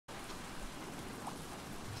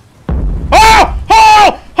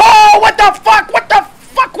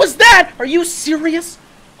that? Are you serious?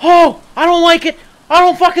 Oh, I don't like it. I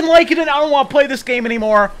don't fucking like it, and I don't want to play this game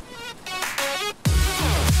anymore.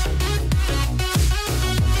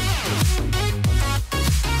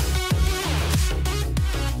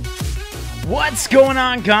 What's going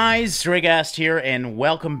on, guys? Strigast here, and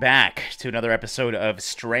welcome back to another episode of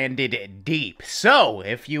Stranded Deep. So,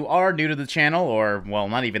 if you are new to the channel, or, well,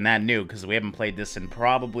 not even that new, because we haven't played this in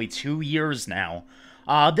probably 2 years now,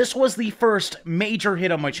 this was the first major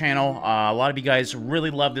hit on my channel. A lot of you guys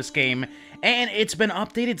really love this game, and it's been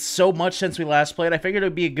updated so much since we last played. I figured it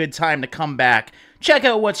would be a good time to come back, check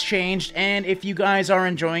out what's changed, and if you guys are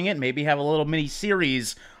enjoying it, maybe have a little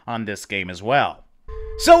mini-series on this game as well.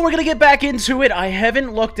 So we're gonna get back into it. I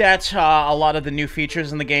haven't looked at a lot of the new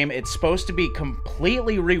features in the game. It's supposed to be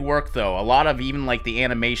completely reworked, though. A lot of even, like, the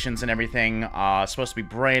animations and everything supposed to be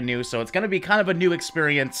brand new, so it's gonna be kind of a new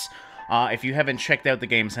experience if you haven't checked out the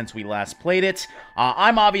game since we last played it.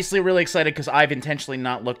 I'm obviously really excited because I've intentionally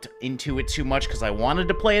not looked into it too much because I wanted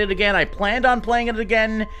to play it again. I planned on playing it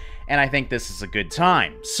again, and I think this is a good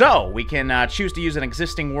time. So, we can choose to use an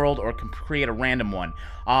existing world or create a random one.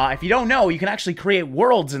 If you don't know, you can actually create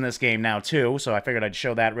worlds in this game now, too, so I figured I'd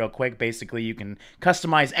show that real quick. Basically, you can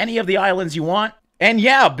customize any of the islands you want. And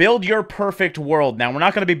yeah, build your perfect world. Now, we're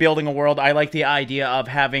not going to be building a world. I like the idea of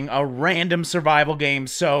having a random survival game,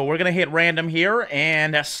 so we're going to hit random here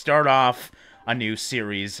and start off a new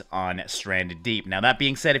series on Stranded Deep. Now, that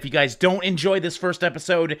being said, if you guys don't enjoy this first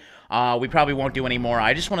episode, we probably won't do any more.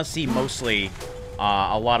 I just want to see mostly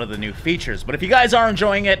a lot of the new features. But if you guys are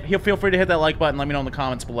enjoying it, feel free to hit that like button. Let me know in the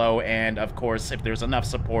comments below. And, of course, if there's enough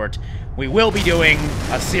support, we will be doing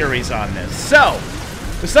a series on this. So,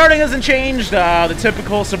 the starting hasn't changed. The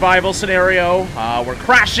typical survival scenario. We're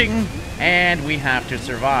crashing, and we have to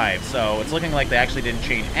survive. So, it's looking like they actually didn't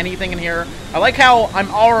change anything in here. I like how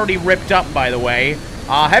I'm already ripped up, by the way.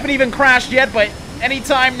 Haven't even crashed yet, but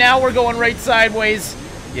anytime now we're going right sideways.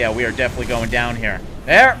 Yeah, we are definitely going down here.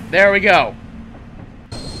 There we go.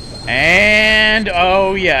 And,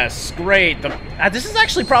 oh yes, great. This is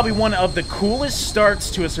actually probably one of the coolest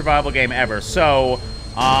starts to a survival game ever. So,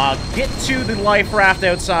 get to the life raft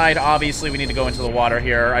outside. Obviously, we need to go into the water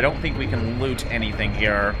here. I don't think we can loot anything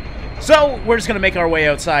here. So, we're just going to make our way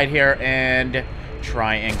outside here and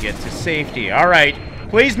try and get to safety. Alright,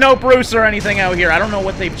 please no Bruce or anything out here. I don't know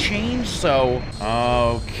what they've changed, so...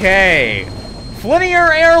 Okay.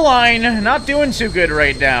 Flinier Airline, not doing too good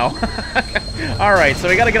right now. Alright, so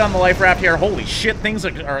we gotta get on the life raft here. Holy shit, things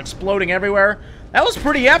are exploding everywhere. That was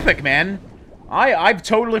pretty epic, man. I've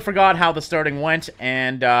totally forgot how the starting went,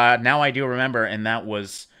 and now I do remember, and that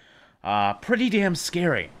was pretty damn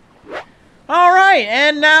scary. Alright,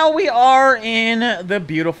 and now we are in the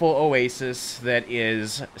beautiful oasis that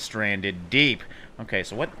is Stranded Deep. Okay,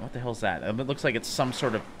 so what the hell's that? It looks like it's some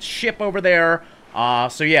sort of ship over there.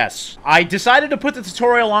 So yes, I decided to put the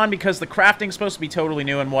tutorial on because the crafting's supposed to be totally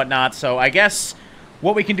new and whatnot, so I guess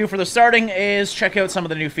what we can do for the starting is check out some of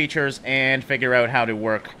the new features and figure out how to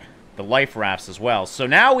work the life rafts as well. So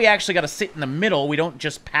now we actually gotta sit in the middle, we don't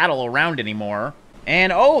just paddle around anymore.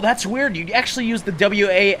 And, oh, that's weird, you actually use the W,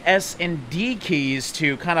 A, S, and D keys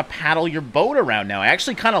to kind of paddle your boat around now. I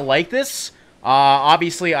actually kind of like this.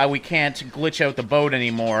 Obviously, we can't glitch out the boat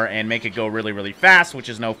anymore and make it go really, really fast, which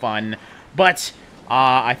is no fun. But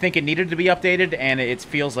I think it needed to be updated, and it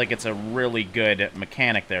feels like it's a really good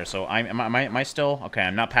mechanic there. So am I still? Okay,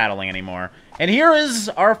 I'm not paddling anymore. And here is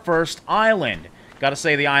our first island. Gotta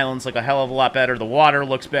say, the island's like a hell of a lot better. The water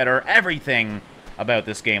looks better. Everything about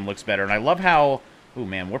this game looks better. And I love how... Ooh,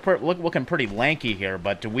 man, we're looking pretty lanky here,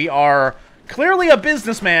 but we are clearly a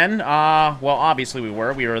businessman. Well, obviously we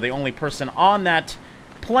were. We were the only person on that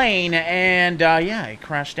plane, and yeah, it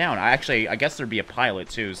crashed down. I guess there'd be a pilot,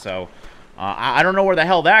 too, so... I don't know where the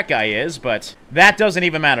hell that guy is, but that doesn't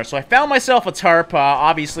even matter. So I found myself a tarp.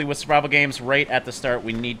 Obviously, with survival games, right at the start,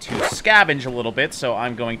 we need to scavenge a little bit, so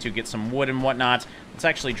I'm going to get some wood and whatnot. Let's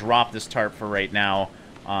actually drop this tarp for right now,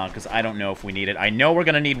 because I don't know if we need it. I know we're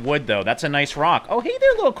going to need wood, though. That's a nice rock. Oh, hey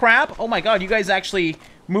there, little crab. Oh, my God, you guys actually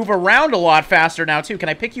move around a lot faster now, too. Can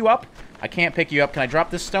I pick you up? I can't pick you up. Can I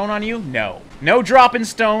drop this stone on you? No. No dropping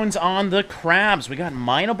stones on the crabs. We got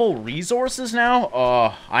mineable resources now?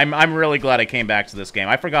 Oh, I'm really glad I came back to this game.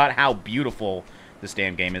 I forgot how beautiful this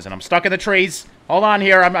damn game is, and I'm stuck in the trees. Hold on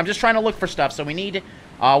here. I'm just trying to look for stuff, so we need...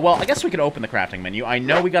 well, I guess we could open the crafting menu. I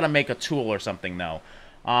know we gotta make a tool or something, though.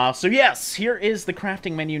 So yes, here is the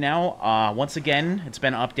crafting menu now. Once again, it's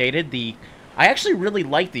been updated. I actually really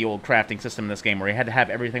like the old crafting system in this game, where you had to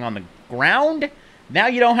have everything on the ground. Now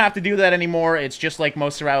you don't have to do that anymore. It's just like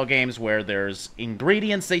most survival games where there's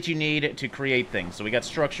ingredients that you need to create things. So we got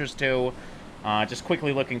structures too. Just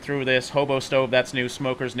quickly looking through this. Hobo stove, that's new.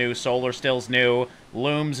 Smoker's new. Solar still's new.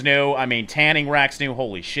 Loom's new. I mean, tanning rack's new.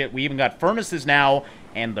 Holy shit. We even got furnaces now.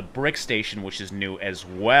 And the brick station, which is new as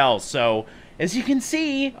well. So, as you can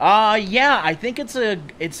see, yeah, I think it's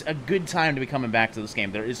a good time to be coming back to this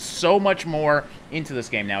game. There is so much more into this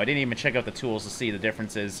game now. I didn't even check out the tools to see the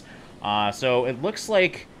differences. So, it looks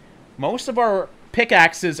like most of our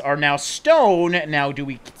pickaxes are now stone. Now,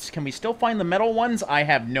 can we still find the metal ones? I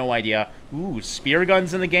have no idea. Ooh, spear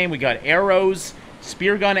guns in the game. We got arrows,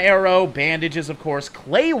 spear gun arrow, bandages, of course,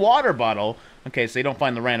 clay water bottle. Okay, so you don't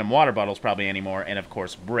find the random water bottles probably anymore, and of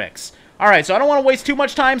course, bricks. Alright, so I don't want to waste too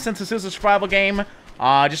much time since this is a survival game.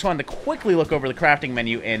 Just wanted to quickly look over the crafting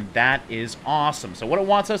menu, and that is awesome. So what it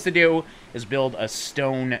wants us to do is build a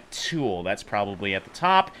stone tool. That's probably at the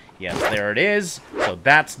top. Yes, there it is. So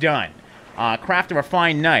that's done. Craft a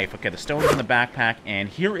refined knife. Okay, the stone's in the backpack, and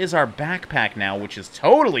here is our backpack now, which is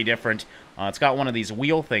totally different. It's got one of these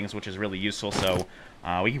wheel things, which is really useful, so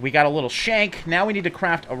we got a little shank. Now we need to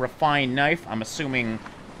craft a refined knife, I'm assuming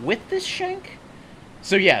with this shank?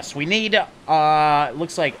 So yes, we need,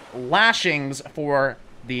 looks like lashings for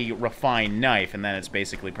the refined knife, and then it's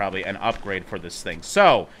basically probably an upgrade for this thing.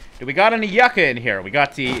 So, do we got any yucca in here? We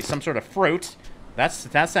got some sort of fruit. That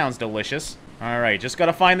sounds delicious. Alright, just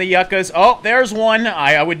gotta find the yuccas. Oh, there's one!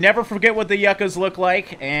 I would never forget what the yuccas look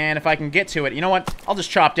like, and if I can get to it, you know what? I'll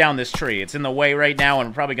just chop down this tree. It's in the way right now, and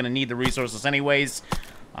I'm probably gonna need the resources anyways.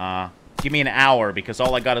 Give me an hour, because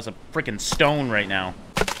all I got is a freaking stone right now.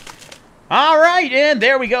 Alright, and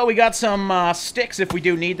there we go. We got some sticks if we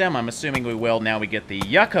do need them. I'm assuming we will. Now we get the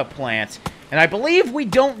yucca plant. And I believe we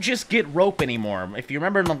don't just get rope anymore. If you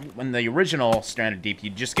remember in the original Stranded Deep,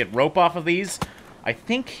 you just get rope off of these. I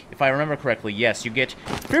think, if I remember correctly, yes, you get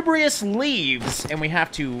fibrous leaves, and we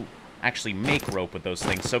have to actually make rope with those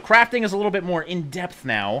things. So crafting is a little bit more in-depth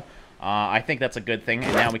now. I think that's a good thing,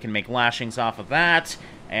 and now we can make lashings off of that,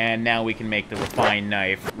 and now we can make the refined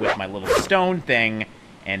knife with my little stone thing,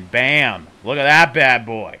 and bam! Look at that bad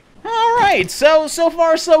boy! Alright, so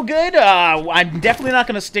far so good. I'm definitely not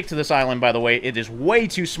going to stick to this island, by the way. It is way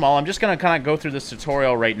too small. I'm just going to kind of go through this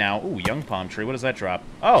tutorial right now. Ooh, young palm tree. What does that drop?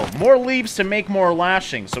 Oh, more leaves to make more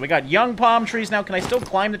lashings. So we got young palm trees now. Can I still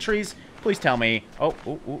climb the trees? Please tell me. Oh,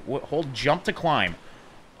 hold jump to climb.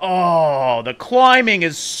 Oh, the climbing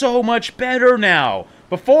is so much better now.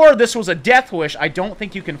 Before, this was a death wish. I don't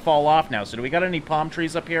think you can fall off now. So do we got any palm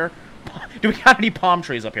trees up here? Do we got any palm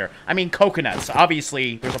trees up here? I mean, coconuts.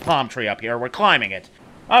 Obviously, there's a palm tree up here. We're climbing it.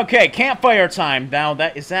 Okay, campfire time. Now,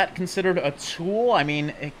 is that considered a tool? I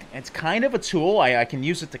mean, it's kind of a tool. I can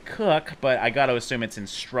use it to cook, but I gotta assume it's in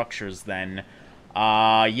structures then.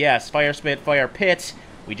 Yes, fire spit, fire pit.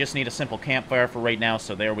 We just need a simple campfire for right now,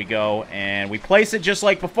 so there we go. And we place it just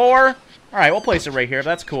like before. Alright, we'll place it right here.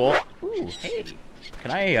 That's cool. Ooh, hey.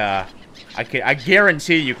 Can I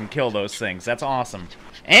guarantee you can kill those things. That's awesome.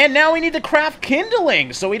 And now we need to craft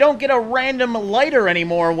kindling, so we don't get a random lighter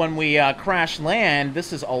anymore when we crash land.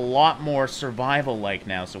 This is a lot more survival-like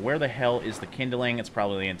now. So where the hell is the kindling? It's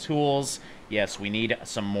probably in tools. Yes, we need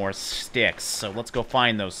some more sticks, so let's go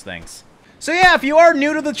find those things. So yeah, if you are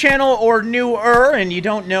new to the channel or newer and you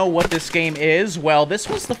don't know what this game is, well, this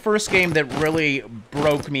was the first game that really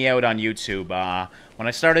broke me out on YouTube. When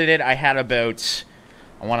I started it, I had about,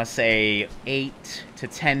 I want to say, 8 to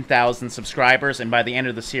 10,000 subscribers, and by the end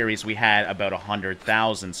of the series, we had about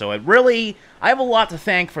 100,000. So it really, I have a lot to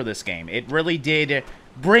thank for this game. It really did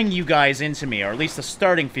bring you guys into me, or at least the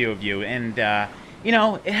starting few of you, and, you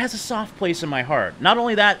know, it has a soft place in my heart. Not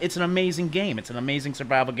only that, it's an amazing game. It's an amazing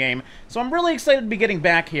survival game. So I'm really excited to be getting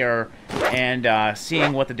back here and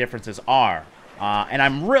seeing what the differences are. And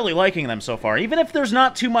I'm really liking them so far. Even if there's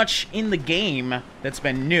not too much in the game that's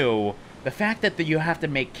been new, the fact that you have to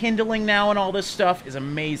make kindling now and all this stuff is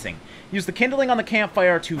amazing. Use the kindling on the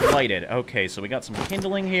campfire to light it. Okay, so we got some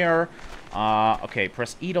kindling here. Okay,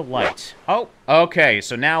 press E to light. Oh, okay,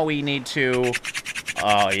 so now we need to...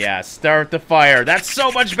 Oh, yeah, start the fire. That's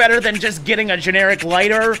so much better than just getting a generic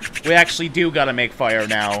lighter. We actually do gotta make fire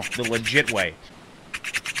now, the legit way.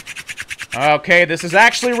 Okay, this is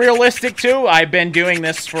actually realistic, too. I've been doing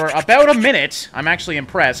this for about a minute. I'm actually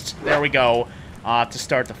impressed. There we go. To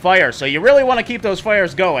start the fire. So you really want to keep those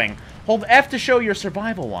fires going. Hold F to show your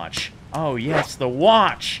survival watch. Oh, yes, the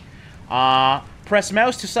watch. Press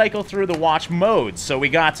mouse to cycle through the watch modes. So we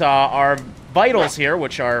got our vitals here,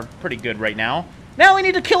 which are pretty good right now. Now we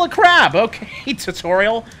need to kill a crab. Okay,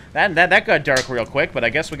 tutorial. That got dark real quick, but I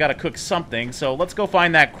guess we got to cook something. So let's go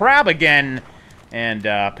find that crab again and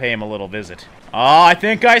pay him a little visit. Oh, I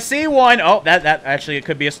think I see one. Oh, that actually, it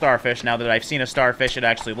could be a starfish. Now that I've seen a starfish, it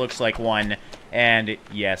actually looks like one. And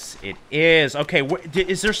yes, it is. Okay,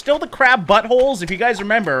 is there still the crab buttholes? If you guys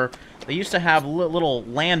remember, they used to have little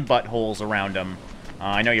land buttholes around them.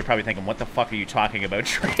 I know you're probably thinking, what the fuck are you talking about,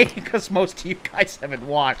 Trey? Because most of you guys haven't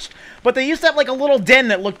watched. But they used to have like a little den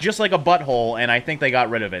that looked just like a butthole, and I think they got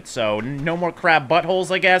rid of it. So no more crab buttholes,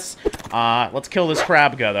 I guess. Let's kill this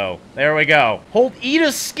crab guy, though. There we go. Hold E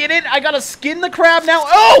to skin it. I gotta skin the crab now.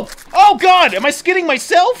 Oh! Oh, God! Am I skinning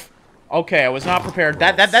myself? Okay, I was not prepared.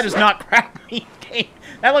 That is not crab meat.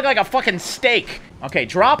 That looked like a fucking steak. Okay,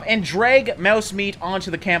 drop and drag mouse meat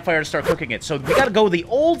onto the campfire to start cooking it. So we gotta go the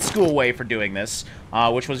old school way for doing this,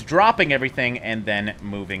 which was dropping everything and then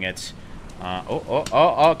moving it.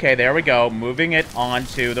 Okay, there we go. Moving it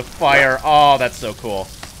onto the fire. Oh, that's so cool.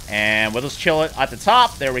 And we'll just chill it at the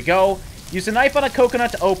top. There we go. Use a knife on a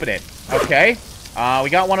coconut to open it. Okay. We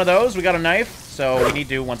got one of those. We got a knife. So we need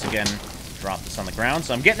to, once again, drop this on the ground.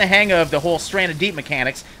 So I'm getting the hang of the whole Stranded Deep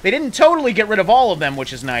mechanics. They didn't totally get rid of all of them,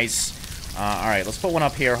 which is nice. Alright, let's put one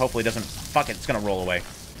up here. Hopefully it doesn't... Fuck it, it's gonna roll away.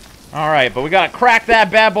 Alright, but we gotta crack that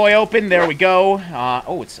bad boy open. There we go.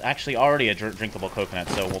 Oh, it's actually already a drinkable coconut.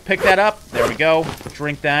 So we'll pick that up. There we go.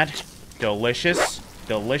 Drink that. Delicious.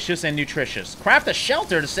 Delicious and nutritious. Craft a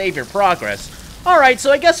shelter to save your progress. Alright,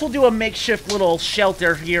 so I guess we'll do a makeshift little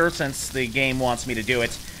shelter here since the game wants me to do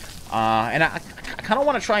it. And I kind of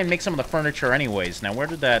want to try and make some of the furniture anyways. Now, where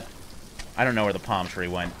did that... I don't know where the palm tree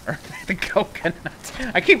went. Or the coconut.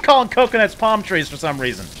 I keep calling coconuts palm trees for some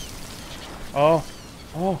reason. Oh.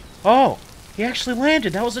 He actually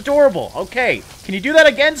landed. That was adorable. Okay. Can you do that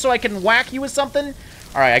again so I can whack you with something?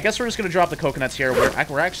 Alright, I guess we're just going to drop the coconuts here.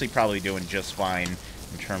 We're actually probably doing just fine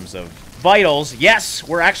in terms of vitals. Yes,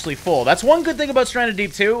 we're actually full. That's one good thing about Stranded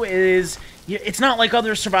Deep 2 is... It's not like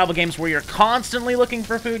other survival games where you're constantly looking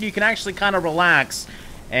for food. You can actually kind of relax,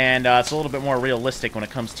 and it's a little bit more realistic when it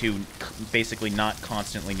comes to basically not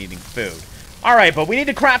constantly needing food. Alright, but we need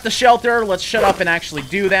to craft the shelter. Let's shut up and actually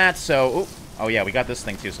do that. So, oh yeah, we got this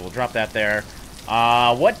thing too, so we'll drop that there.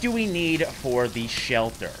 What do we need for the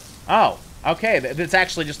shelter? Oh, okay, it's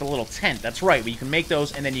actually just a little tent. That's right, you can make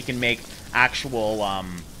those, and then you can make actual,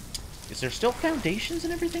 is there still foundations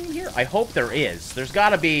and everything in here? I hope there is. There's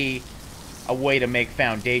gotta be a way to make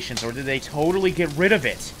foundations, or did they totally get rid of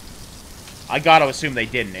it? I gotta assume they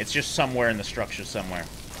didn't. It's just somewhere in the structure somewhere.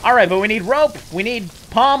 Alright, but we need rope, we need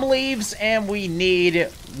palm leaves, and we need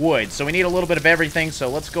wood. So we need a little bit of everything, so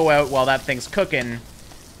let's go out while that thing's cooking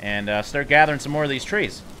and start gathering some more of these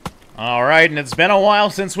trees. Alright, and it's been a while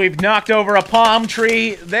since we've knocked over a palm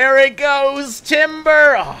tree. There it goes!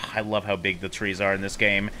 Timber! Oh, I love how big the trees are in this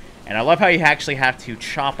game. And I love how you actually have to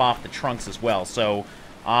chop off the trunks as well. So...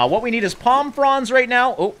 what we need is palm fronds right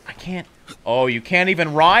now. Oh, I can't. Oh, you can't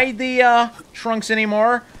even ride the trunks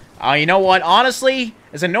anymore. You know what? Honestly,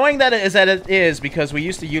 as annoying that it is, because we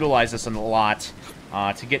used to utilize this a lot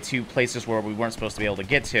to get to places where we weren't supposed to be able to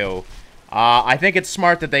get to. I think it's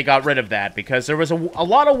smart that they got rid of that, because there was a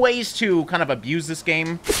lot of ways to kind of abuse this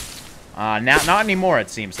game. Not anymore,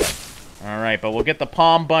 it seems like. All right, but we'll get the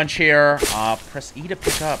palm bunch here. Press E to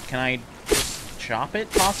pick up. Can I just chop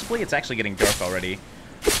it, possibly? It's actually getting dark already.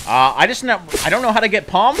 I don't know how to get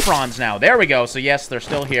palm fronds now. There we go. So yes, they're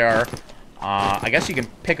still here. I guess you can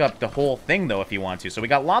pick up the whole thing, though, if you want to. So we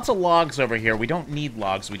got lots of logs over here. We don't need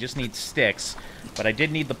logs. We just need sticks. But I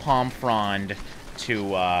did need the palm frond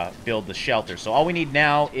to build the shelter. So all we need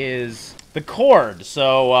now is the cord.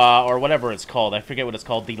 So, or whatever it's called. I forget what it's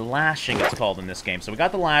called. The lashing it's called in this game. So we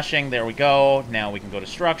got the lashing. There we go. Now we can go to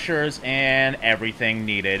structures and everything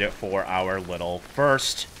needed for our little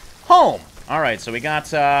first home. Alright, so we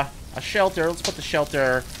got a shelter. Let's put the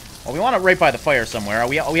shelter... Well, we want it right by the fire somewhere.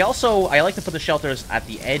 I like to put the shelters at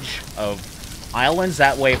the edge of islands.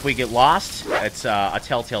 That way, if we get lost, it's a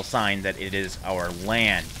telltale sign that it is our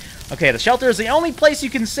land. Okay, the shelter is the only place you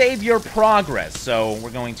can save your progress. So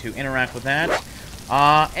we're going to interact with that.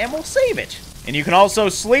 And we'll save it. And you can also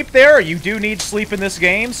sleep there. You do need sleep in this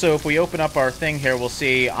game. So if we open up our thing here, we'll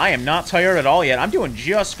see I am not tired at all yet. I'm doing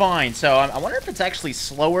just fine. So I wonder if it's actually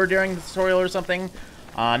slower during the tutorial or something.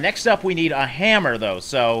 Next up, we need a hammer, though.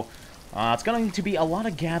 So it's going to be a lot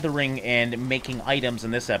of gathering and making items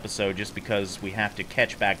in this episode just because we have to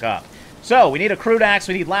catch back up. So we need a crude axe,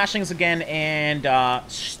 we need lashings again, and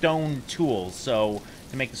stone tools. So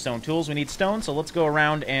to make the stone tools, we need stone. So let's go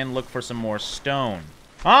around and look for some more stone.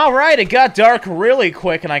 Alright, it got dark really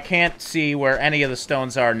quick, and I can't see where any of the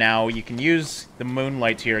stones are now. You can use the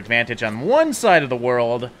moonlight to your advantage on one side of the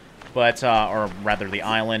world, but, or rather the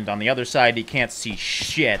island. On the other side, you can't see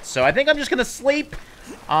shit. So I think I'm just gonna sleep.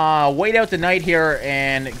 wait out the night here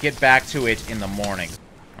and get back to it in the morning.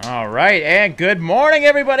 All right, and good morning,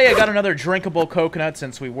 everybody. I got another drinkable coconut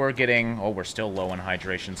since we were getting... Oh, we're still low in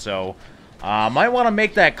hydration, so... might want to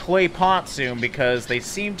make that clay pot soon because they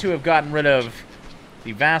seem to have gotten rid of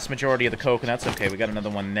the vast majority of the coconuts. Okay, we got another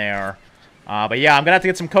one there. But yeah, I'm going to have to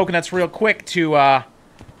get some coconuts real quick to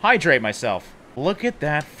hydrate myself. Look at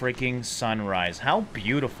that freaking sunrise. How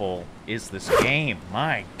beautiful is this game?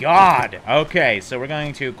 My God. Okay, so we're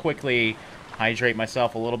going to quickly hydrate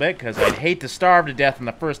myself a little bit because I'd hate to starve to death in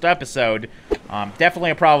the first episode.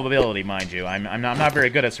 Definitely a probability, mind you. I'm not very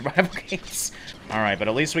good at survival games. Alright, but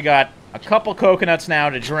at least we got a couple coconuts now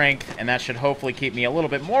to drink, and that should hopefully keep me a little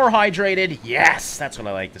bit more hydrated. Yes! That's what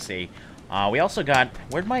I like to see. We also got...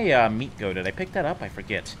 Where'd my meat go? Did I pick that up? I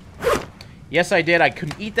forget. Yes, I did. I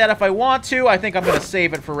couldn't eat that if I want to. I think I'm going to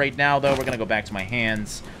save it for right now, though. We're going to go back to my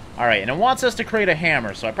hands. Alright, and it wants us to create a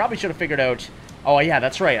hammer, so I probably should have figured out... Oh, yeah,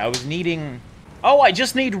 that's right. I was needing... Oh, I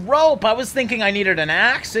just need rope. I was thinking I needed an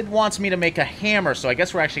axe. It wants me to make a hammer, so I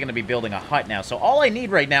guess we're actually going to be building a hut now. So all I need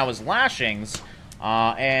right now is lashings,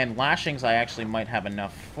 and lashings I actually might have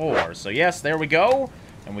enough for. So yes, there we go,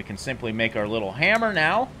 and we can simply make our little hammer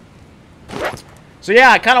now. So yeah,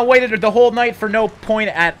 I kind of waited the whole night for no point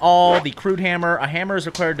at all. The crude hammer. A hammer is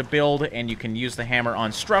required to build, and you can use the hammer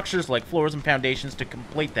on structures like floors and foundations to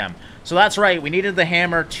complete them. So that's right, we needed the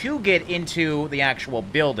hammer to get into the actual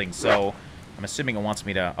building, so... I'm assuming it wants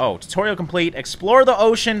me to... Oh, tutorial complete. Explore the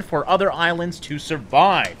ocean for other islands to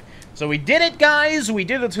survive. So we did it, guys. We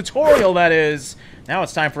did the tutorial, that is. Now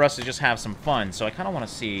it's time for us to just have some fun. So I kind of want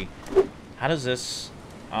to see... How does this...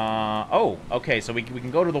 Oh, okay. So we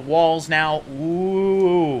can go to the walls now.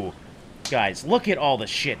 Ooh. Guys, look at all the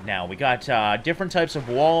shit now. We got different types of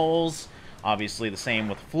walls. Obviously the same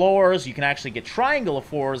with floors. You can actually get triangular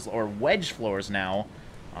floors or wedge floors now.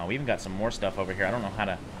 We even got some more stuff over here. I don't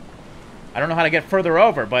know how to get further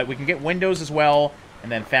over, but we can get windows as well, and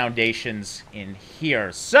then foundations in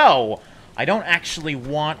here. So, I don't actually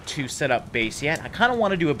want to set up base yet. I kind of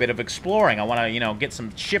want to do a bit of exploring. I want to, you know, get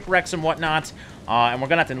some shipwrecks and whatnot, and we're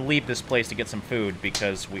going to have to leave this place to get some food,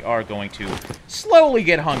 because we are going to slowly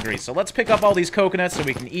get hungry. So let's pick up all these coconuts so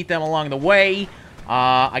we can eat them along the way.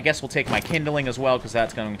 I guess we'll take my kindling as well, because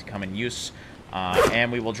that's going to come in use, and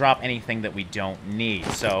we will drop anything that we don't need.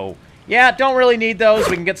 So... Yeah, don't really need those.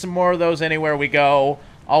 We can get some more of those anywhere we go.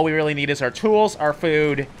 All we really need is our tools, our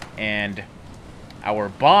food, and our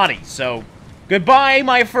body. So, goodbye,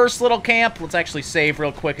 my first little camp. Let's actually save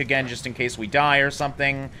real quick again, just in case we die or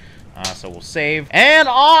something. So we'll save. And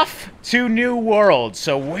off to New World.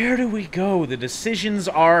 So where do we go? The decisions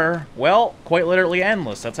are, well, quite literally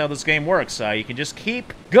endless. That's how this game works. You can just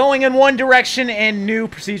keep going in one direction, and new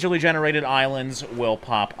procedurally generated islands will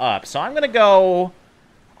pop up. So I'm going to go...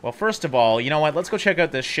 Well, first of all, you know what? Let's go check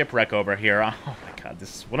out this shipwreck over here. Oh my God,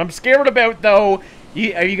 this is what I'm scared about, though.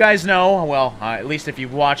 You guys know, well, at least if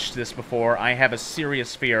you've watched this before, I have a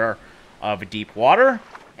serious fear of deep water.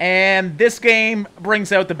 And this game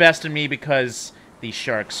brings out the best in me because these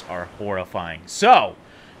sharks are horrifying. So,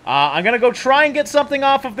 I'm going to go try and get something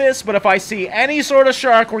off of this, but if I see any sort of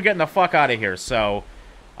shark, we're getting the fuck out of here. So,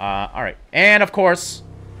 alright. And, of course,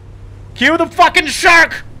 cue the fucking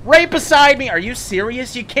shark! Right beside me. Are you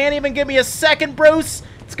serious? You can't even give me a second, Bruce?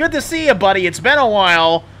 It's good to see you, buddy. It's been a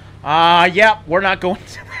while. Yeah, we're not going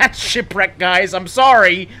to that shipwreck, guys. I'm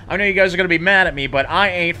sorry. I know you guys are going to be mad at me, but I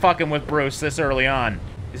ain't fucking with Bruce this early on.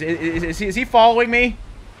 Is he following me?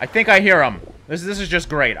 I think I hear him. This is just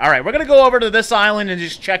great. Alright, we're going to go over to this island and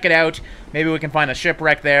just check it out. Maybe we can find a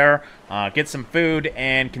shipwreck there, get some food,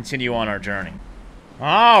 and continue on our journey.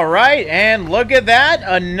 Alright, and look at that,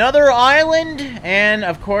 another island, and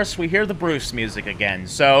of course we hear the Bruce music again.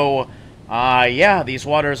 So, yeah, these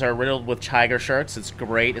waters are riddled with tiger sharks, it's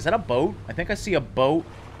great. Is that a boat? I think I see a boat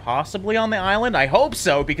possibly on the island. I hope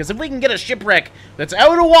so, because if we can get a shipwreck that's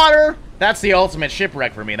out of water, that's the ultimate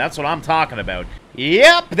shipwreck for me. That's what I'm talking about.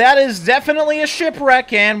 Yep, that is definitely a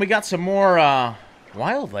shipwreck, and we got some more,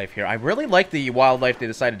 wildlife here. I really like the wildlife they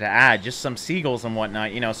decided to add. Just some seagulls and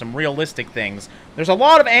whatnot, you know, some realistic things. There's a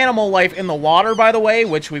lot of animal life in the water, by the way,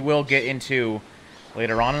 which we will get into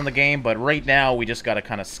later on in the game, but right now we just gotta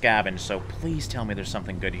kind of scavenge, so please tell me there's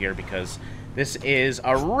something good here, because this is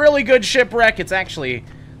a really good shipwreck. It's actually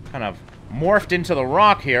kind of morphed into the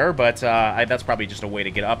rock here, but that's probably just a way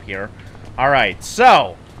to get up here. Alright,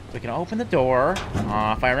 so we can open the door.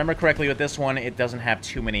 If I remember correctly with this one, it doesn't have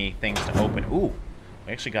too many things to open. Ooh.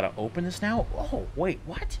 We actually gotta open this now? Oh, wait,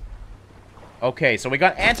 what? Okay, so we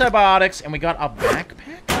got antibiotics, and we got a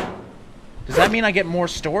backpack? Does that mean I get more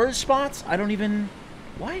storage spots? I don't even...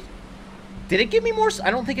 What? Did it give me more?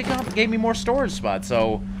 I don't think it gave me more storage spots,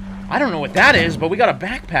 so I don't know what that is, but we got a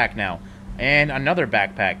backpack now. And another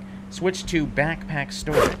backpack. Switch to backpack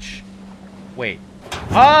storage. Wait.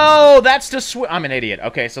 Oh, that's to switch. I'm an idiot.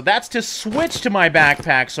 Okay, so that's to switch to my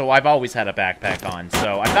backpack, so I've always had a backpack on.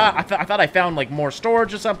 So I thought I found, like, more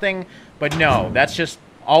storage or something, but no, that's just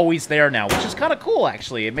always there now, which is kind of cool,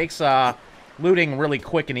 actually. It makes looting really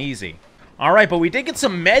quick and easy. Alright, but we did get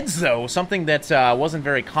some meds, though, something that wasn't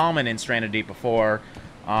very common in Stranded Deep before.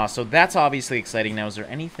 So that's obviously exciting. Now, is there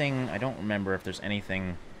anything... I don't remember if there's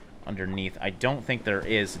anything underneath. I don't think there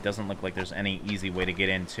is. It doesn't look like there's any easy way to get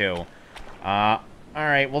in, too.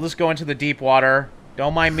 Alright, we'll just go into the deep water.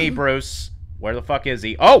 Don't mind me, Bruce. Where the fuck is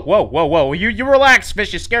he? Oh, whoa, whoa, whoa. You relax,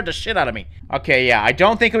 fish. You scared the shit out of me. Okay, yeah, I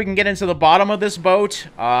don't think we can get into the bottom of this boat.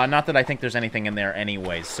 Not that I think there's anything in there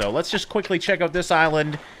anyways. So let's just quickly check out this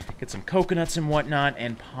island, get some coconuts and whatnot,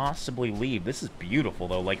 and possibly leave. This is beautiful,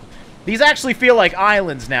 though. Like, these actually feel like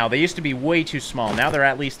islands now. They used to be way too small. Now they're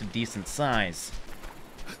at least a decent size.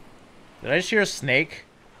 Did I just hear a snake?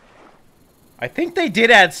 I think they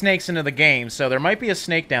did add snakes into the game, so there might be a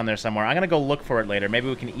snake down there somewhere. I'm going to go look for it later. Maybe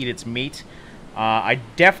we can eat its meat. I'm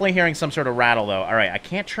definitely hearing some sort of rattle, though. All right, I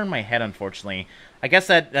can't turn my head, unfortunately. I guess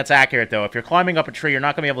that's accurate, though. If you're climbing up a tree, you're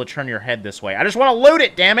not going to be able to turn your head this way. I just want to loot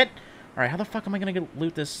it, damn it! All right, how the fuck am I going to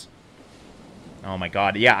loot this? Oh, my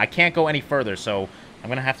God. Yeah, I can't go any further, so I'm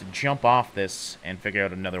going to have to jump off this and figure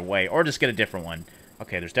out another way, or just get a different one.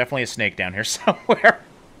 Okay, there's definitely a snake down here somewhere.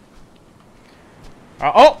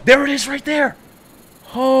 Oh, there it is right there!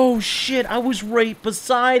 Oh, shit, I was right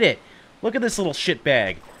beside it. Look at this little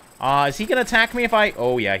shitbag. Is he gonna attack me if I...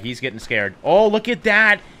 Oh, yeah, he's getting scared. Oh, look at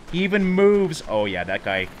that! He even moves. Oh, yeah, that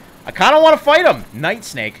guy... I kind of want to fight him! Night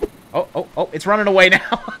snake. Oh, it's running away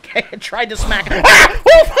now. Okay, I tried to smack it. Ah!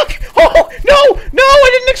 Oh, fuck! Oh, no, I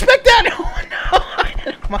didn't expect that! Oh,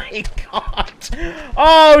 no! My God.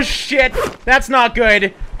 Oh, shit! That's not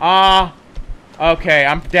good. Okay,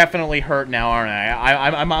 I'm definitely hurt now, aren't I?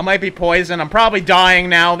 I might be poisoned. I'm probably dying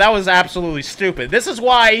now. That was absolutely stupid. This is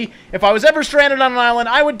why, if I was ever stranded on an island,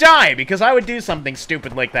 I would die, because I would do something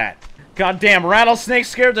stupid like that. Goddamn, rattlesnake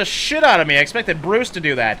scared the shit out of me. I expected Bruce to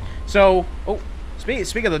do that. So, oh,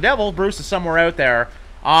 speak of the devil, Bruce is somewhere out there.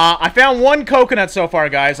 I found one coconut so far,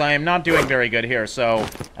 guys. I am not doing very good here, so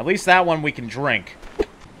at least that one we can drink.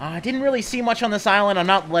 I didn't really see much on this island. I'm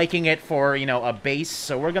not liking it for, you know, a base,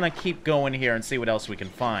 so we're gonna keep going here and see what else we can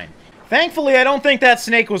find. Thankfully, I don't think that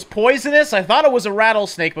snake was poisonous. I thought it was a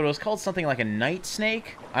rattlesnake, but it was called something like a night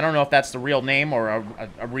snake. I don't know if that's the real name or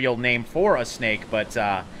a real name for a snake, but,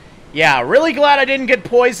 yeah, really glad I didn't get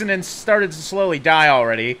poisoned and started to slowly die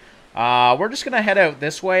already. We're just gonna head out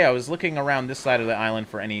this way. I was looking around this side of the island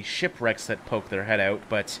for any shipwrecks that poke their head out,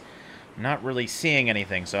 but not really seeing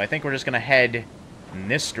anything, so I think we're just gonna head in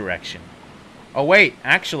this direction. Oh, wait,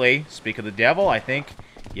 actually, speak of the devil, I think,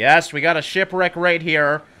 yes, we got a shipwreck right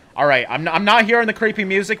here. Alright, I'm not hearing the creepy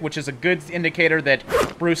music, which is a good indicator that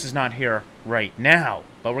Bruce is not here right now.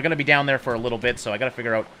 But we're gonna be down there for a little bit, so I gotta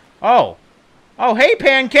figure out... Oh, hey,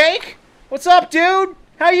 Pancake! What's up, dude?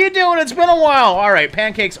 How you doing? It's been a while. Alright,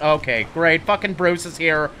 Pancake's... Okay, great, fucking Bruce is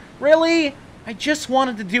here. Really? I just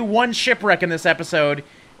wanted to do one shipwreck in this episode,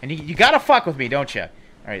 and you gotta fuck with me, don't you?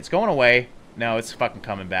 Alright, it's going away. No, it's fucking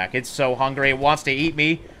coming back. It's so hungry. It wants to eat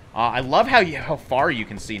me. I love how far you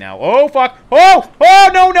can see now. Oh, fuck. Oh,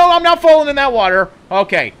 no, I'm not falling in that water.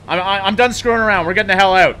 Okay, I'm done screwing around. We're getting the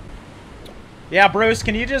hell out. Yeah, Bruce,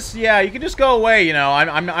 can you just... Yeah, you can just go away, you know.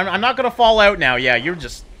 I'm not going to fall out now. Yeah, you're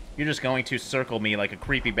just going to circle me like a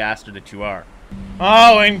creepy bastard that you are.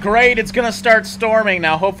 Oh, and great. It's going to start storming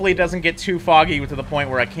now. Hopefully it doesn't get too foggy to the point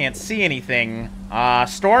where I can't see anything.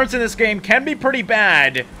 Storms in this game can be pretty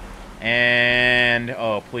bad. And,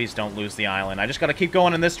 oh, please don't lose the island. I just gotta keep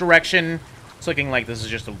going in this direction. It's looking like this is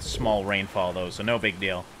just a small rainfall, though, so no big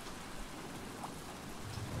deal.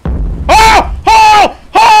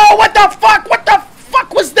 Oh, what the fuck? What the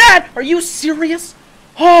fuck was that? Are you serious?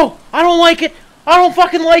 Oh, I don't like it. I don't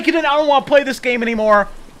fucking like it, and I don't want to play this game anymore.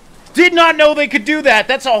 Did not know they could do that.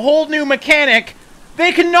 That's a whole new mechanic.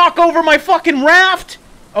 They can knock over my fucking raft.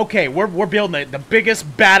 Okay, we're building the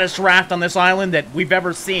biggest, baddest raft on this island that we've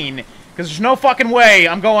ever seen. Because there's no fucking way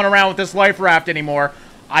I'm going around with this life raft anymore.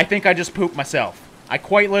 I think I just pooped myself. I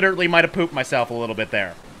quite literally might have pooped myself a little bit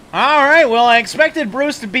there. Alright, well, I expected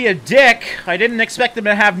Bruce to be a dick. I didn't expect him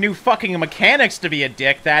to have new fucking mechanics to be a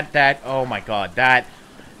dick. Oh my God,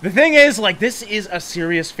 The thing is, like, this is a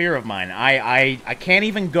serious fear of mine. I can't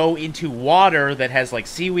even go into water that has, like,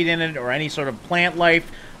 seaweed in it or any sort of plant life.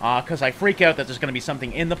 Because I freak out that there's going to be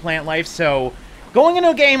something in the plant life, so going into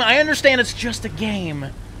a game, I understand it's just a game,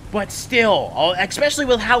 But still, especially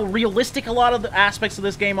with how realistic a lot of the aspects of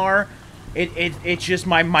this game are, it's just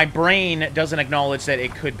my brain doesn't acknowledge that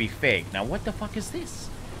it could be fake. Now, what the fuck is this?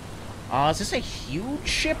 Is this a huge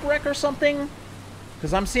shipwreck or something?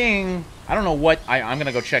 Because I'm seeing... I don't know what... I'm going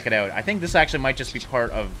to go check it out. I think this actually might just be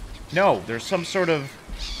part of... No, there's some sort of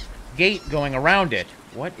gate going around it.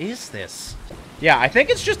 What is this? Yeah, I think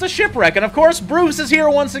it's just a shipwreck. And of course, Bruce is here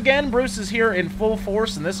once again. Bruce is here in full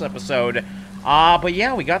force in this episode. But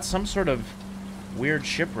yeah, we got some sort of weird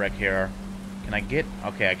shipwreck here. Can I get...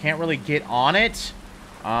 Okay, I can't really get on it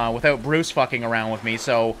without Bruce fucking around with me.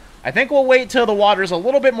 So I think we'll wait till the water's a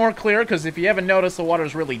little bit more clear. Because if you haven't noticed, the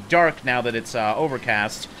water's really dark now that it's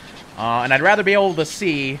overcast. And I'd rather be able to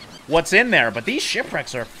see what's in there. But these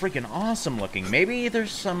shipwrecks are freaking awesome looking. Maybe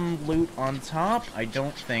there's some loot on top? I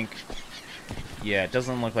don't think... Yeah, it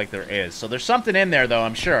doesn't look like there is. So there's something in there, though,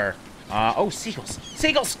 I'm sure. Oh, seagulls.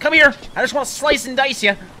 Seagulls, come here! I just want to slice and dice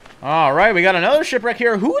you. Alright, we got another shipwreck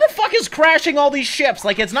here. Who the fuck is crashing all these ships?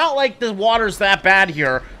 Like, it's not like the water's that bad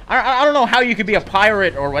here. I don't know how you could be a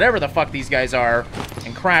pirate or whatever the fuck these guys are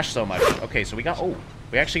and crash so much. Okay, so we got... Oh,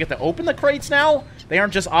 we actually get to open the crates now? They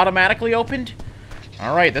aren't just automatically opened?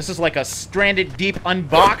 Alright, this is like a Stranded Deep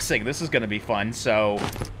unboxing. This is gonna be fun, so...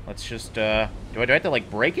 Let's just, do I have to, like,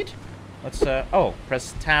 break it? Let's, oh,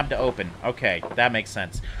 press tab to open. Okay, that makes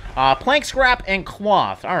sense. Plank scrap and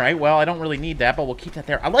cloth. Alright, well, I don't really need that, but we'll keep that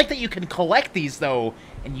there. I like that you can collect these, though,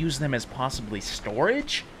 and use them as possibly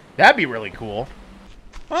storage. That'd be really cool.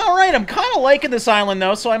 Alright, I'm kind of liking this island,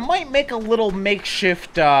 though, so I might make a little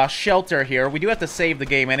makeshift, shelter here. We do have to save the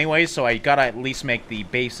game anyway, so I gotta at least make the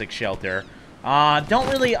basic shelter. Don't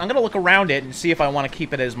really... I'm gonna look around it and see if I want to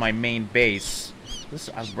keep it as my main base.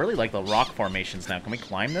 I really like the rock formations now. Can we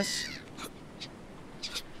climb this?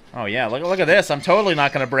 Oh, yeah, look at this. I'm totally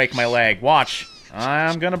not going to break my leg. Watch.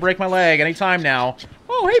 I'm going to break my leg anytime now.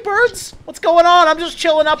 Oh, hey, birds. What's going on? I'm just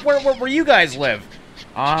chilling up where you guys live.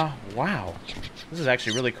 Wow. This is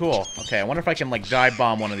actually really cool. Okay, I wonder if I can, like, dive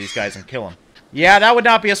bomb one of these guys and kill him. Yeah, that would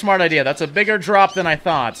not be a smart idea. That's a bigger drop than I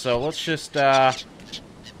thought. So let's just, get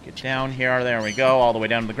down here. There we go. All the way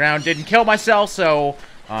down to the ground. Didn't kill myself, so,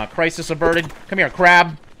 crisis averted. Come here,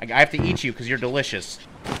 crab. I have to eat you because you're delicious.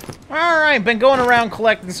 Alright, been going around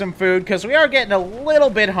collecting some food, because we are getting a little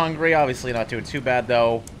bit hungry. Obviously not doing too bad,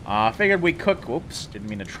 though. Figured we'd cook... Oops, didn't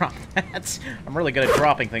mean to drop that. I'm really good at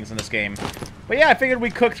dropping things in this game. But yeah, I figured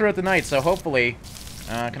we'd cook throughout the night, so hopefully...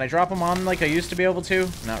 can I drop them on like I used to be able to?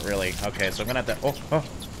 Not really. Okay, so I'm gonna have to... Oh!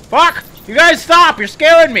 Fuck! You guys stop! You're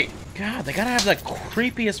scaring me! God, they gotta have the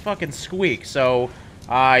creepiest fucking squeak. So,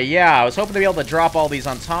 yeah, I was hoping to be able to drop all these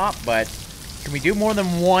on top, but... Can we do more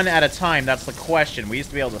than one at a time? That's the question. We used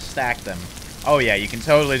to be able to stack them. Oh, yeah, you can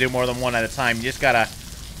totally do more than one at a time. You just gotta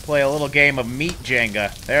play a little game of meat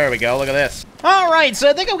Jenga. There we go. Look at this. Alright, so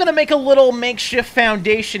I think I'm gonna make a little makeshift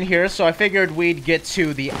foundation here. So I figured we'd get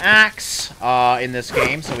to the axe in this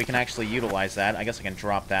game so we can actually utilize that. I guess I can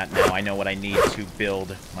drop that now. I know what I need to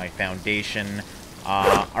build my foundation.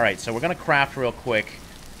 Alright, so we're gonna craft real quick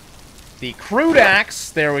the crude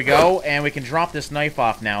axe, there we go, and we can drop this knife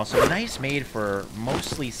off now. So the knife's made for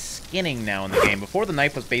mostly skinning now in the game. Before, the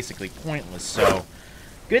knife was basically pointless, so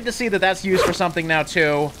good to see that that's used for something now,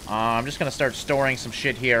 too. I'm just going to start storing some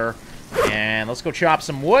shit here, and let's go chop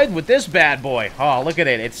some wood with this bad boy. Oh, look at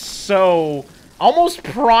it. It's so... almost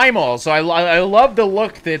primal, so I love the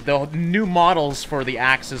look that the new models for the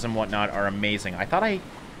axes and whatnot are amazing. I thought I...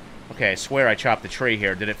 Okay, I swear I chopped the tree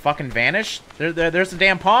here. Did it fucking vanish? There's the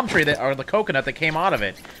damn palm tree that, or the coconut that came out of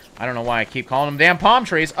it. I don't know why I keep calling them damn palm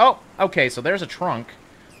trees. Oh, okay, so there's a trunk.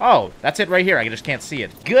 Oh, that's it right here. I just can't see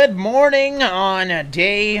it. Good morning on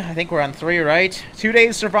day, I think we're on 3, right? 2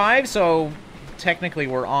 days survived, so technically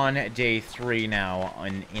we're on day 3 now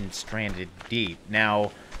in Stranded Deep.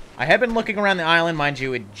 Now, I have been looking around the island, mind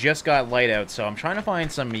you, it just got light out, so I'm trying to find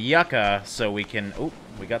some yucca so we can... Oh,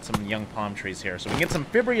 we got some young palm trees here. So we can get some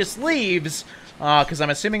fibrous leaves, because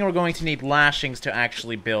I'm assuming we're going to need lashings to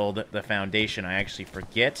actually build the foundation. I actually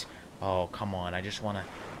forget. Oh, come on. I just want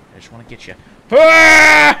to get you.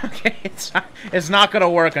 Ah! Okay, it's not going to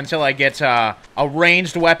work until I get a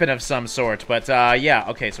ranged weapon of some sort. But, yeah,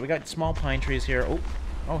 okay, so we got small pine trees here.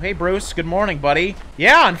 Oh, hey, Bruce. Good morning, buddy.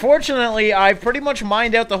 Yeah, unfortunately, I've pretty much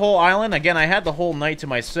mined out the whole island. Again, I had the whole night to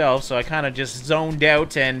myself, so I kind of just zoned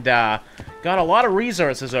out and, got a lot of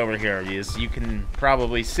resources over here, as you can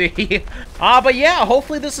probably see. But yeah,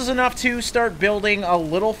 hopefully this is enough to start building a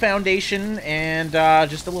little foundation and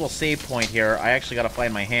just a little save point here. I actually got to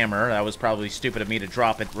find my hammer. That was probably stupid of me to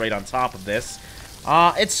drop it right on top of this.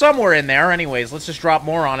 It's somewhere in there. Anyways, let's just drop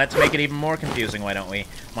more on it to make it even more confusing, why don't we?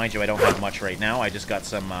 Mind you, I don't have much right now. I just got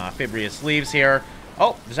some fibrous leaves here.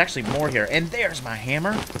 Oh, there's actually more here. And there's my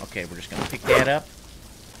hammer. Okay, we're just going to pick that up.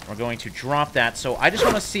 We're going to drop that. So I just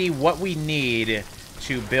want to see what we need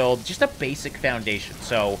to build just a basic foundation.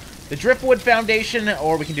 So the driftwood foundation,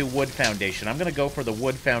 or we can do wood foundation. I'm going to go for the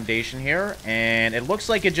wood foundation here. And it looks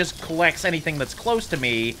like it just collects anything that's close to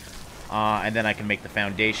me. And then I can make the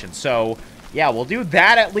foundation. So yeah, we'll do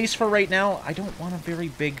that at least for right now. I don't want a very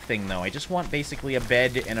big thing, though. I just want basically a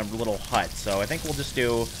bed and a little hut. So I think we'll just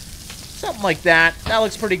do something like that. That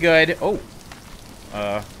looks pretty good. Oh.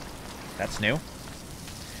 That's new.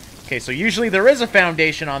 Okay, so usually there is a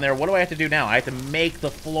foundation on there. What do I have to do now? I have to make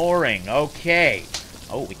the flooring. Okay.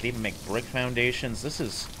 Oh, we can even make brick foundations. This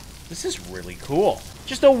is really cool.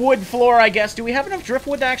 Just a wood floor, I guess. Do we have enough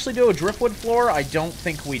driftwood to actually do a driftwood floor? I don't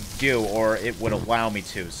think we do, or it would allow me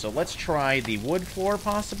to. So let's try the wood floor,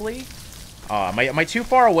 possibly. Am I too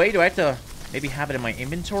far away? Do I have to maybe have it in my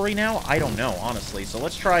inventory now? I don't know, honestly. So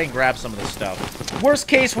let's try and grab some of this stuff. Worst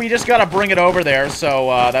case, we just gotta bring it over there. So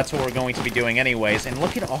that's what we're going to be doing anyways. And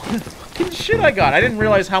look at all the fucking shit I got. I didn't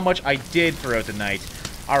realize how much I did throughout the night.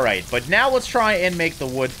 Alright, but now let's try and make the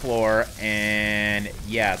wood floor, and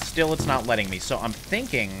yeah, still it's not letting me. So I'm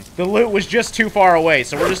thinking the loot was just too far away,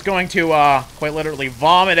 so we're just going to, quite literally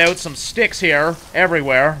vomit out some sticks here,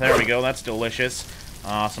 everywhere. There we go, that's delicious.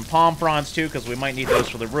 Some palm fronds too, because we might need those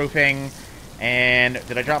for the roofing. And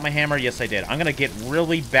did I drop my hammer? Yes, I did. I'm gonna get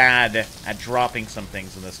really bad at dropping some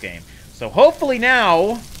things in this game. So hopefully now...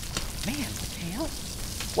 Man, what the hell?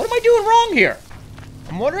 What am I doing wrong here?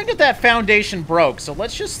 I'm wondering if that foundation broke, so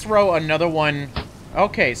let's just throw another one.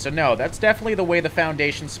 Okay, so no, that's definitely the way the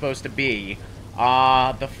foundation's supposed to be.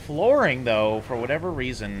 The flooring, though, for whatever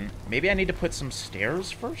reason, maybe I need to put some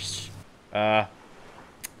stairs first? Yeah,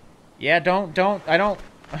 I don't...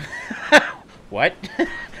 What?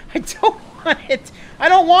 I don't want it. I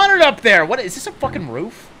don't want it up there. What, is this a fucking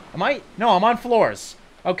roof? Am I? No, I'm on floors.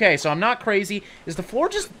 Okay, so I'm not crazy. Is the floor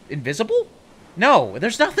just invisible? No,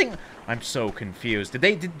 there's nothing... I'm so confused.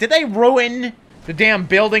 Did they ruin the damn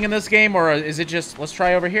building in this game, or is it just... Let's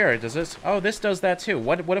try over here. Does this... Oh, this does that too.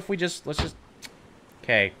 What if we just... Let's just...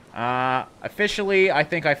 Okay. Officially, I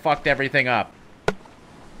think I fucked everything up.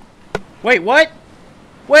 Wait, what?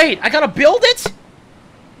 Wait, I gotta build it?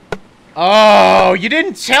 Oh, you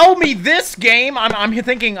didn't tell me this game! I'm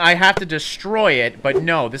thinking I have to destroy it, but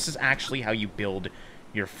no, this is actually how you build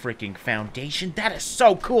your freaking foundation. That is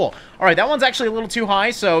so cool. All right, that one's actually a little too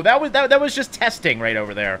high, so that was just testing right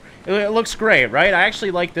over there. It looks great, right? I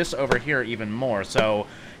actually like this over here even more. So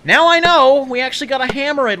now I know we actually got to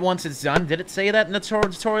hammer it once it's done. Did it say that in the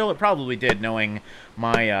tutorial? It probably did, knowing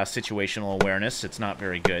my situational awareness. It's not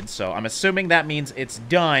very good, so I'm assuming that means it's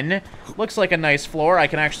done. Looks like a nice floor. I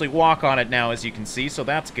can actually walk on it now, as you can see, so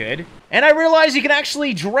that's good. And I realize you can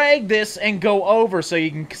actually drag this and go over, so you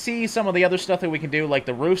can see some of the other stuff that we can do, like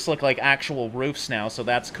the roofs look like actual roofs now, so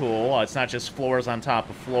that's cool. It's not just floors on top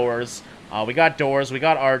of floors. We got doors, we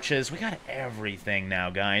got arches, we got everything now,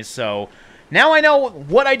 guys, so... Now I know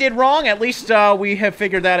what I did wrong. At least we have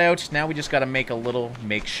figured that out. Now we just got to make a little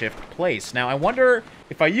makeshift place. Now I wonder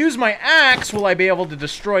if I use my axe, will I be able to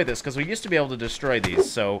destroy this? Because we used to be able to destroy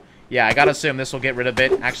these. So yeah, I got to assume this will get rid of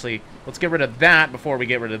it. Actually, let's get rid of that before we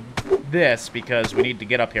get rid of this, because we need to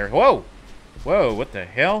get up here. Whoa! Whoa, what the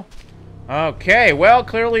hell? Okay, well,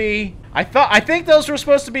 clearly... I think those were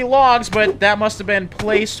supposed to be logs, but that must have been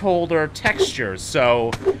placeholder textures.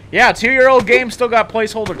 So, yeah, 2-year-old game still got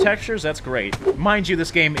placeholder textures. That's great. Mind you,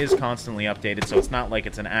 this game is constantly updated, so it's not like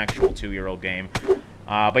it's an actual 2-year-old game.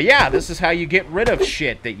 But yeah, this is how you get rid of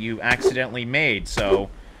shit that you accidentally made. So,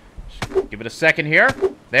 give it a second here.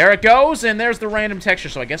 There it goes, and there's the random texture.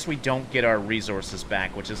 So I guess we don't get our resources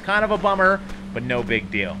back, which is kind of a bummer, but no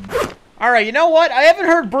big deal. Alright, you know what? I haven't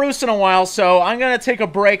heard Bruce in a while, so I'm gonna take a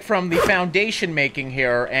break from the foundation making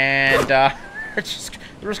here, and, we're just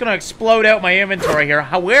gonna explode out my inventory here.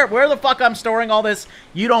 Where the fuck I'm storing all this?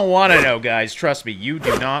 You don't want to know, guys. Trust me, you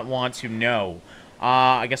do not want to know.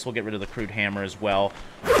 I guess we'll get rid of the crude hammer as well.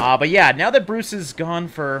 But yeah, now that Bruce is gone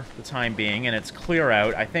for the time being, and it's clear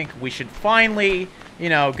out, I think we should finally, you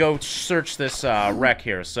know, go search this, wreck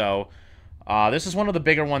here, so... this is one of the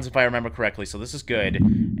bigger ones, if I remember correctly, so this is good.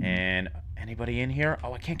 And anybody in here?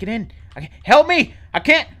 Oh, I can't get in. Help me! I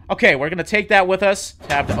can't! Okay, we're gonna take that with us.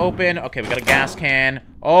 Tab to open. Okay, we got a gas can.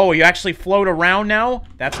 Oh, you actually float around now?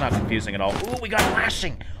 That's not confusing at all. Ooh, we got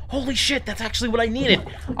lashing. Holy shit, that's actually what I needed.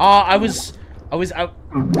 I was out.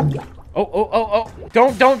 Oh.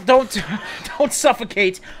 Don't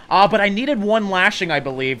suffocate. But I needed one lashing, I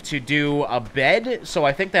believe, to do a bed. So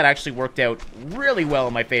I think that actually worked out really well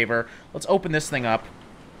in my favor. Let's open this thing up.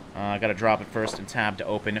 I gotta drop it first and tab to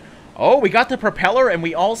open. Oh, we got the propeller, and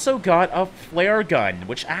we also got a flare gun,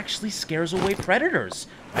 which actually scares away predators.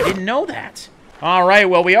 I didn't know that. Alright,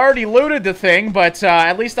 well, we already looted the thing, but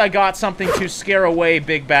at least I got something to scare away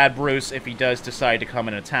Big Bad Bruce if he does decide to come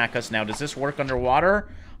and attack us. Now, does this work underwater?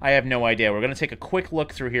 I have no idea. We're going to take a quick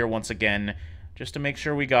look through here once again, just to make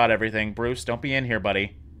sure we got everything. Bruce, don't be in here,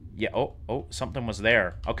 buddy. Yeah, oh, something was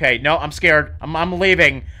there. Okay, no, I'm scared. I'm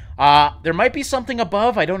leaving. There might be something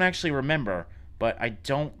above. I don't actually remember, but I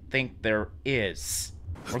don't think there is.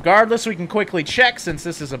 Regardless, we can quickly check since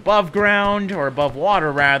this is above ground, or above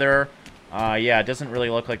water, rather. Yeah, it doesn't really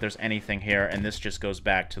look like there's anything here, and this just goes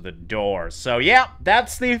back to the door. So, yeah,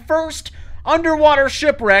 that's the first underwater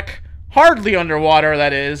shipwreck, hardly underwater,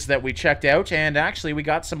 that is, that we checked out, and actually we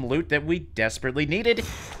got some loot that we desperately needed.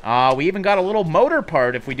 We even got a little motor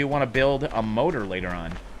part if we do want to build a motor later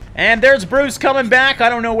on. And there's Bruce coming back. I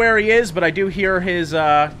don't know where he is, but I do hear his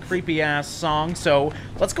creepy-ass song, so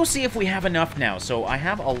let's go see if we have enough now. So I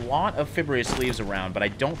have a lot of fibrous leaves around, but I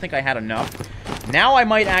don't think I had enough. Now I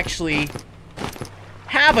might actually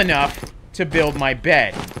have enough to build my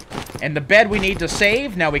bed. And the bed we need to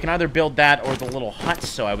save, now we can either build that or the little hut,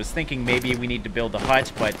 so I was thinking maybe we need to build the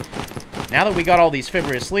hut, but now that we got all these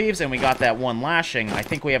fibrous leaves and we got that one lashing, I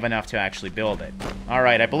think we have enough to actually build it.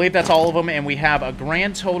 Alright, I believe that's all of them, and we have a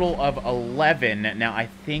grand total of 11. Now, I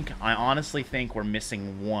honestly think we're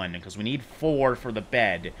missing one, because we need 4 for the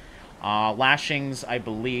bed. Lashings, I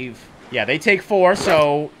believe, yeah, they take 4,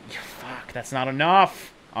 so, fuck, that's not enough.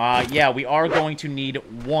 Yeah, we are going to need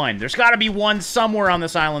 1. There's got to be 1 somewhere on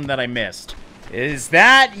this island that I missed. Is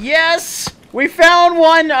that? Yes! We found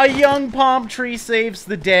one! A young palm tree saves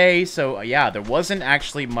the day. So, yeah, there wasn't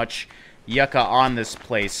actually much yucca on this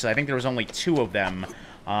place. I think there was only 2 of them.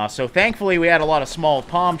 So, thankfully, we had a lot of small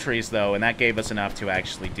palm trees, though, and that gave us enough to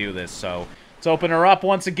actually do this. So, let's open her up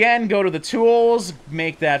once again, go to the tools,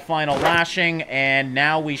 make that final lashing, and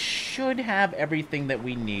now we should have everything that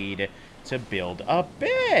we need to build a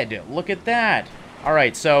bed. Look at that.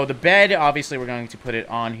 Alright, so the bed, obviously we're going to put it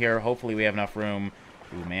on here. Hopefully we have enough room.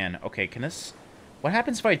 Ooh, man. Okay, can this... What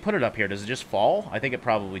happens if I put it up here? Does it just fall? I think it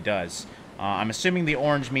probably does. I'm assuming the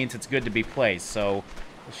orange means it's good to be placed, so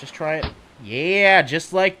let's just try it. Yeah,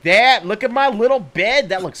 just like that. Look at my little bed.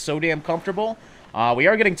 That looks so damn comfortable. We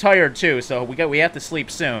are getting tired, too, so we have to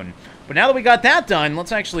sleep soon. But now that we got that done,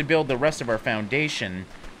 let's actually build the rest of our foundation,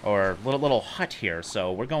 or little hut here.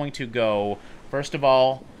 So we're going to go, first of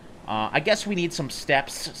all, I guess we need some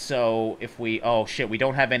steps, so if we... Oh, shit, we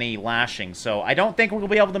don't have any lashing, so I don't think we're going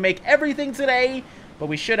to be able to make everything today, but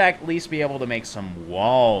we should at least be able to make some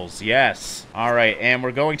walls, yes. Alright, and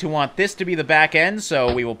we're going to want this to be the back end,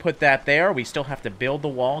 so we will put that there. We still have to build the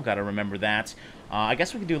wall, gotta remember that. I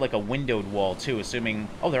guess we could do, like, a windowed wall, too, assuming...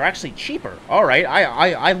 Oh, they're actually cheaper. Alright,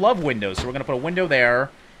 I love windows, so we're going to put a window there.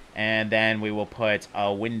 And then we will put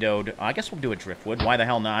a windowed... I guess we'll do a driftwood. Why the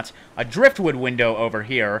hell not? A driftwood window over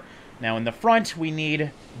here. Now, in the front, we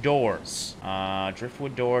need doors.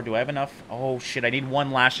 Driftwood door. Do I have enough? Oh, shit. I need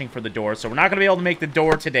 1 lashing for the door. So we're not going to be able to make the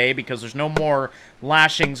door today because there's no more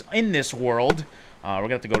lashings in this world. We're going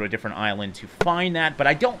to have to go to a different island to find that. But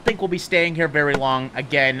I don't think we'll be staying here very long.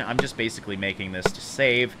 Again, I'm just basically making this to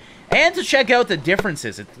save and to check out the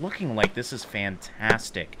differences. It's looking like this is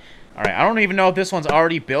fantastic. Alright, I don't even know if this one's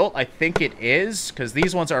already built. I think it is, because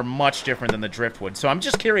these ones are much different than the driftwood. So I'm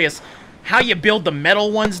just curious how you build the metal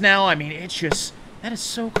ones now. I mean, it's just... That is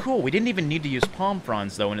so cool. We didn't even need to use palm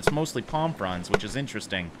fronds, though, and it's mostly palm fronds, which is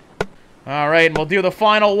interesting. Alright, and we'll do the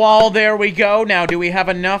final wall. There we go. Now, do we have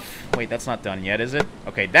enough? Wait, that's not done yet, is it?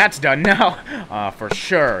 Okay, that's done now, for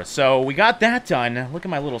sure. So, we got that done. Look at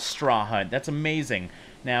my little straw hut. That's amazing.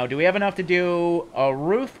 Now, do we have enough to do a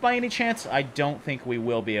roof by any chance? I don't think we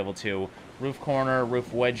will be able to. Roof corner,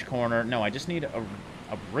 roof wedge corner. No, I just need a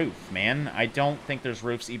roof, man. I don't think there's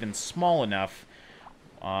roofs even small enough.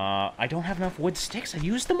 I don't have enough wood sticks. I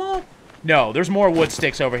used them all? No, there's more wood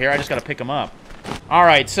sticks over here. I just gotta pick them up.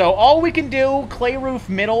 Alright, so all we can do, clay roof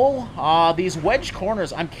middle. These wedge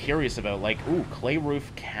corners, I'm curious about. Like, ooh, clay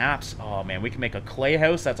roof caps. Oh, man, we can make a clay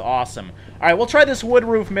house. That's awesome. Alright, we'll try this wood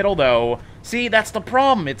roof middle, though. See, that's the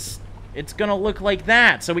problem. It's gonna look like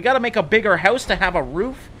that. So we gotta make a bigger house to have a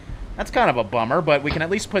roof. That's kind of a bummer, but we can at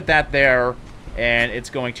least put that there, and it's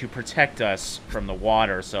going to protect us from the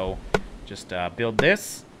water. So just build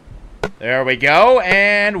this. There we go,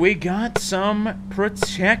 and we got some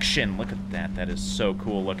protection. Look at that. That is so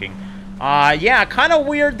cool looking. Yeah, kind of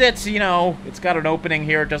weird that, you know, it's got an opening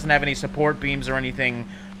here. It doesn't have any support beams or anything.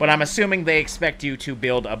 But I'm assuming they expect you to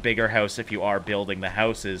build a bigger house if you are building the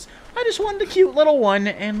houses. I just wanted a cute little one,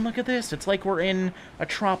 and look at this. It's like we're in a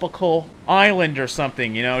tropical island or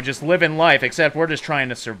something, you know, just living life, except we're just trying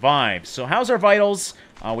to survive. So how's our vitals?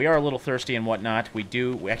 We are a little thirsty and whatnot.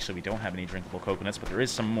 Actually, we don't have any drinkable coconuts, but there is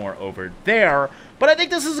some more over there. But I think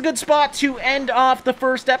this is a good spot to end off the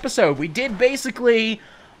first episode. We did basically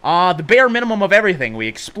the bare minimum of everything. We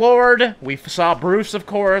explored, we saw Bruce, of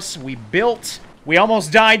course, we built... We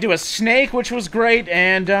almost died to a snake, which was great,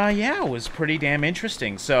 and, yeah, it was pretty damn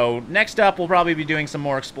interesting. So, next up, we'll probably be doing some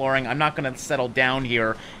more exploring. I'm not going to settle down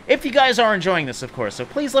here. If you guys are enjoying this, of course, so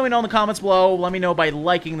please let me know in the comments below. Let me know by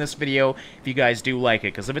liking this video if you guys do like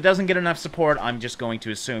it, because if it doesn't get enough support, I'm just going to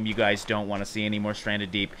assume you guys don't want to see any more Stranded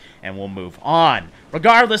Deep, and we'll move on.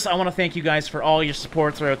 Regardless, I want to thank you guys for all your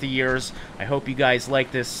support throughout the years. I hope you guys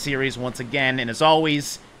like this series once again, and as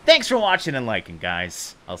always, thanks for watching and liking,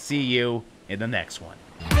 guys. I'll see you in the next one.